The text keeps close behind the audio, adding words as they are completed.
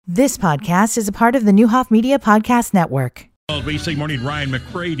This podcast is a part of the Newhoff Media Podcast Network. BC Morning, Ryan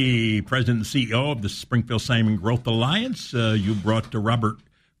McCready, President and CEO of the Springfield Salmon Growth Alliance. You brought Robert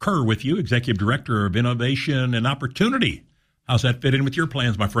Kerr with you, Executive Director of Innovation and Opportunity. How's that fit in with your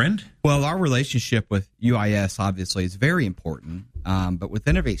plans, my friend? Well, our relationship with UIS obviously is very important, but with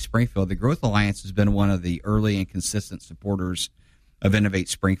Innovate Springfield, the Growth Alliance has been one of the early and consistent supporters of Innovate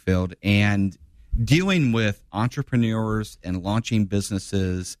Springfield, and dealing with entrepreneurs and launching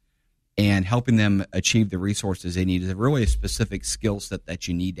businesses and helping them achieve the resources they need is really a specific skill set that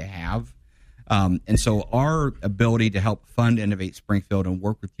you need to have. And so our ability to help fund Innovate Springfield and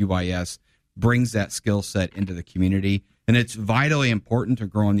work with UIS brings that skill set into the community. And it's vitally important to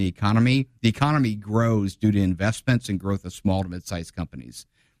growing the economy. The economy grows due to investments and growth of small to mid-sized companies.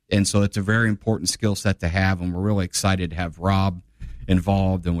 And so it's a very important skill set to have, and we're really excited to have Rob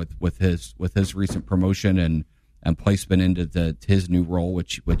involved and with his recent promotion and placement into his new role,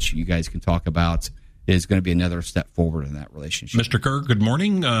 which you guys can talk about, is going to be another step forward in that relationship. Mr. Kerr, good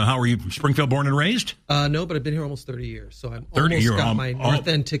morning. How are you? Springfield born and raised? No, but I've been here almost 30 years, so I'm almost got my North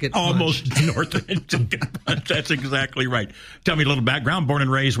End ticket punch. Almost North End ticket punch. That's exactly right. Tell me a little background. Born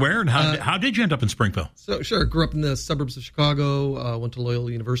and raised where, and how did you end up in Springfield? So sure, grew up in the suburbs of Chicago, went to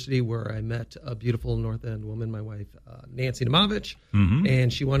Loyola University where I met a beautiful North End woman, my wife, Nancy Namovich,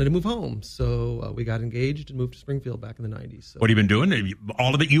 and she wanted to move home. So we got engaged and moved to Springfield back in the 90s. So. What have you been doing?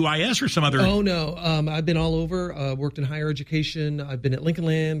 All of it UIS or some other? Oh, no. I've been all over, worked in higher education. I've been at Lincoln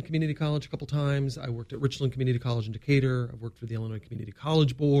Land Community College a couple times. I worked at Richland Community College in Decatur. I've worked for the Illinois Community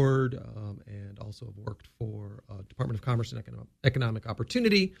College Board, and also have worked for Department of Commerce and Economic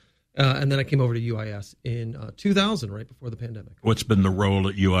Opportunity. And then I came over to UIS in 2000, right before the pandemic. What's been the role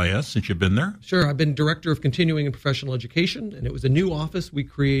at UIS since you've been there? Sure. I've been Director of Continuing and Professional Education, and it was a new office we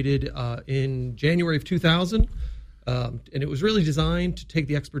created in January of 2000. And it was really designed to take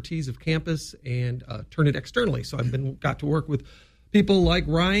the expertise of campus and turn it externally. So I've got to work with people like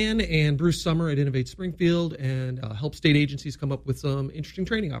Ryan and Bruce Summer at Innovate Springfield and help state agencies come up with some interesting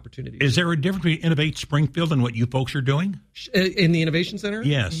training opportunities. Is there a difference between Innovate Springfield and what you folks are doing? In the Innovation Center?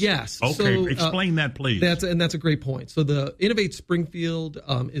 Yes. Yes. Okay, so, explain that, please. That's a great point. So the Innovate Springfield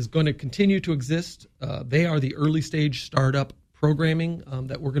is going to continue to exist. They are the early stage startup programming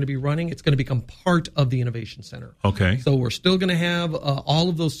that we're going to be running. It's going to become part of the Innovation Center. Okay. So we're still going to have all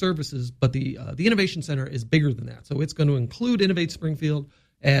of those services, but the Innovation Center is bigger than that. So it's going to include Innovate Springfield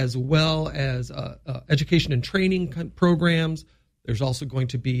as well as education and training programs. There's also going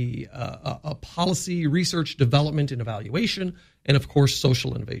to be a policy, research, development, and evaluation, and of course,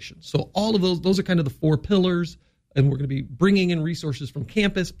 social innovation. So all of those are kind of the four pillars, and we're going to be bringing in resources from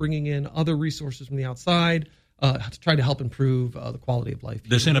campus, bringing in other resources from the outside, to try to help improve the quality of life.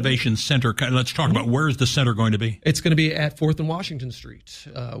 This Innovation Center, let's talk about where is the center going to be? It's going to be at 4th and Washington Street.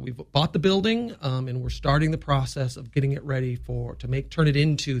 We've bought the building, and we're starting the process of getting it ready to turn it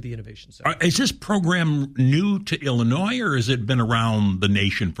into the Innovation Center. Is this program new to Illinois, or has it been around the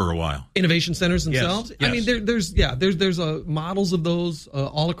nation for a while? Innovation centers themselves? Yes. I mean, there's models of those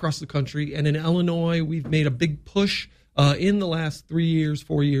all across the country, and in Illinois, we've made a big push in the last 4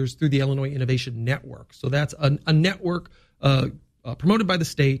 years through the Illinois Innovation Network. So that's a network promoted by the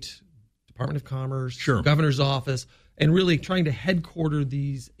state, Department of Commerce, sure, Governor's Office, and really trying to headquarter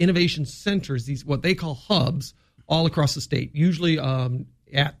these innovation centers, these what they call hubs, all across the state, usually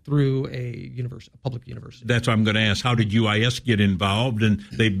through a public university. That's what I'm going to ask. How did UIS get involved? And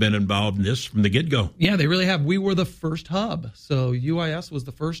they've been involved in this from the get-go. Yeah, they really have. We were the first hub. So UIS was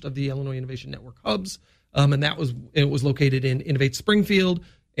the first of the Illinois Innovation Network hubs. And it was located in Innovate Springfield,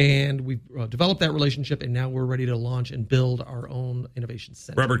 and we've developed that relationship, and now we're ready to launch and build our own innovation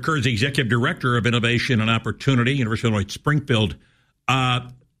center. Robert Kerr is the Executive Director of Innovation and Opportunity, University of Illinois Springfield.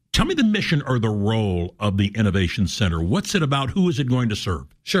 Tell me the mission or the role of the Innovation Center. What's it about? Who is it going to serve?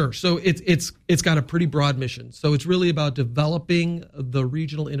 Sure. So it's got a pretty broad mission. So it's really about developing the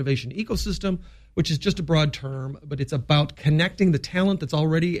regional innovation ecosystem, which is just a broad term, but it's about connecting the talent that's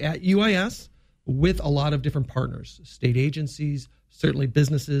already at UIS with a lot of different partners, state agencies, certainly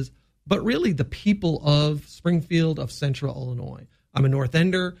businesses, but really the people of Springfield, of Central Illinois. I'm a North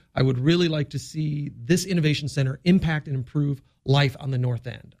Ender. I would really like to see this innovation center impact and improve life on the North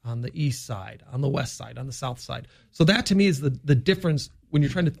End, on the east side, on the west side, on the south side. So that to me is the difference when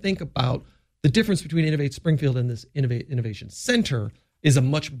you're trying to think about the difference between Innovate Springfield and this Innovation Center is a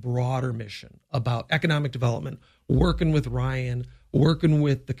much broader mission about economic development, working with Ryan, working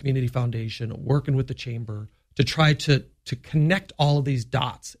with the Community Foundation, working with the Chamber to try to connect all of these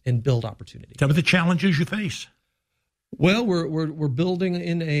dots and build opportunity. Tell me the challenges you face. Well, we're building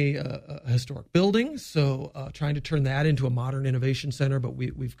in a historic building, so trying to turn that into a modern innovation center. But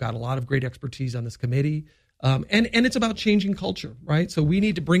we've got a lot of great expertise on this committee, and it's about changing culture, right? So we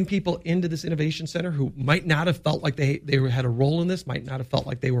need to bring people into this innovation center who might not have felt like they had a role in this, might not have felt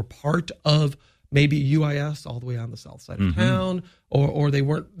like they were part of maybe UIS all the way on the south side of town, or they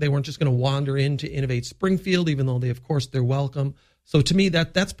weren't just going to wander into Innovate Springfield, even though they're welcome. So to me,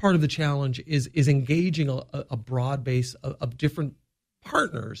 that's part of the challenge is engaging a broad base of different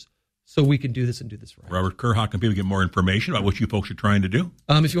partners so we can do this and do this right. Robert Kerr, how can people get more information about what you folks are trying to do?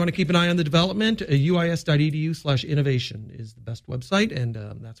 If you want to keep an eye on the development, uis.edu/innovation is the best website, and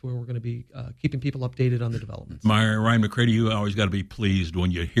that's where we're going to be keeping people updated on the developments. Ryan McCready, you always got to be pleased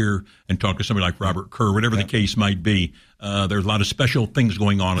when you hear and talk to somebody like Robert Kerr, whatever the case might be. There's a lot of special things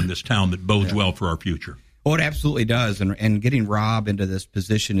going on in this town that bodes well for our future. Oh, it absolutely does. And getting Rob into this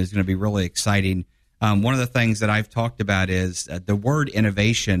position is going to be really exciting. One of the things that I've talked about is the word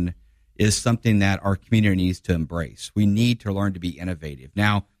innovation is something that our community needs to embrace. We need to learn to be innovative.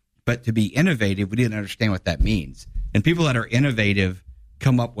 Now, but to be innovative, we need to understand what that means. And people that are innovative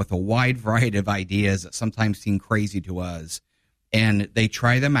come up with a wide variety of ideas that sometimes seem crazy to us. And they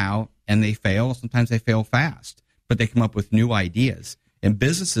try them out and they fail. Sometimes they fail fast, but they come up with new ideas. And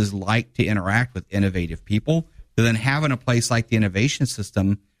businesses like to interact with innovative people. But then having a place like the innovation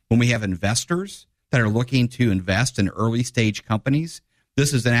system, when we have investors that are looking to invest in early stage companies,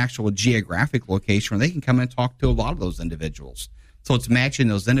 this is an actual geographic location where they can come and talk to a lot of those individuals. So it's matching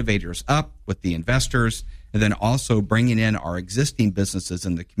those innovators up with the investors and then also bringing in our existing businesses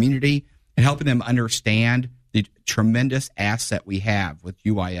in the community and helping them understand the tremendous asset we have with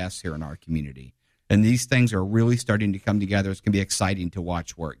UIS here in our community. And these things are really starting to come together. It's going to be exciting to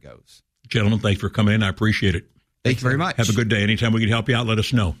watch where it goes. Gentlemen, thanks for coming in. I appreciate it. Thank you very much. Have a good day. Anytime we can help you out, let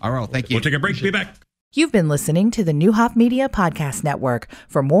us know. All right. Thank you. We'll take a break. Be back. You've been listening to the Newhoff Media Podcast Network.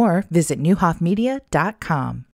 For more, visit newhoffmedia.com.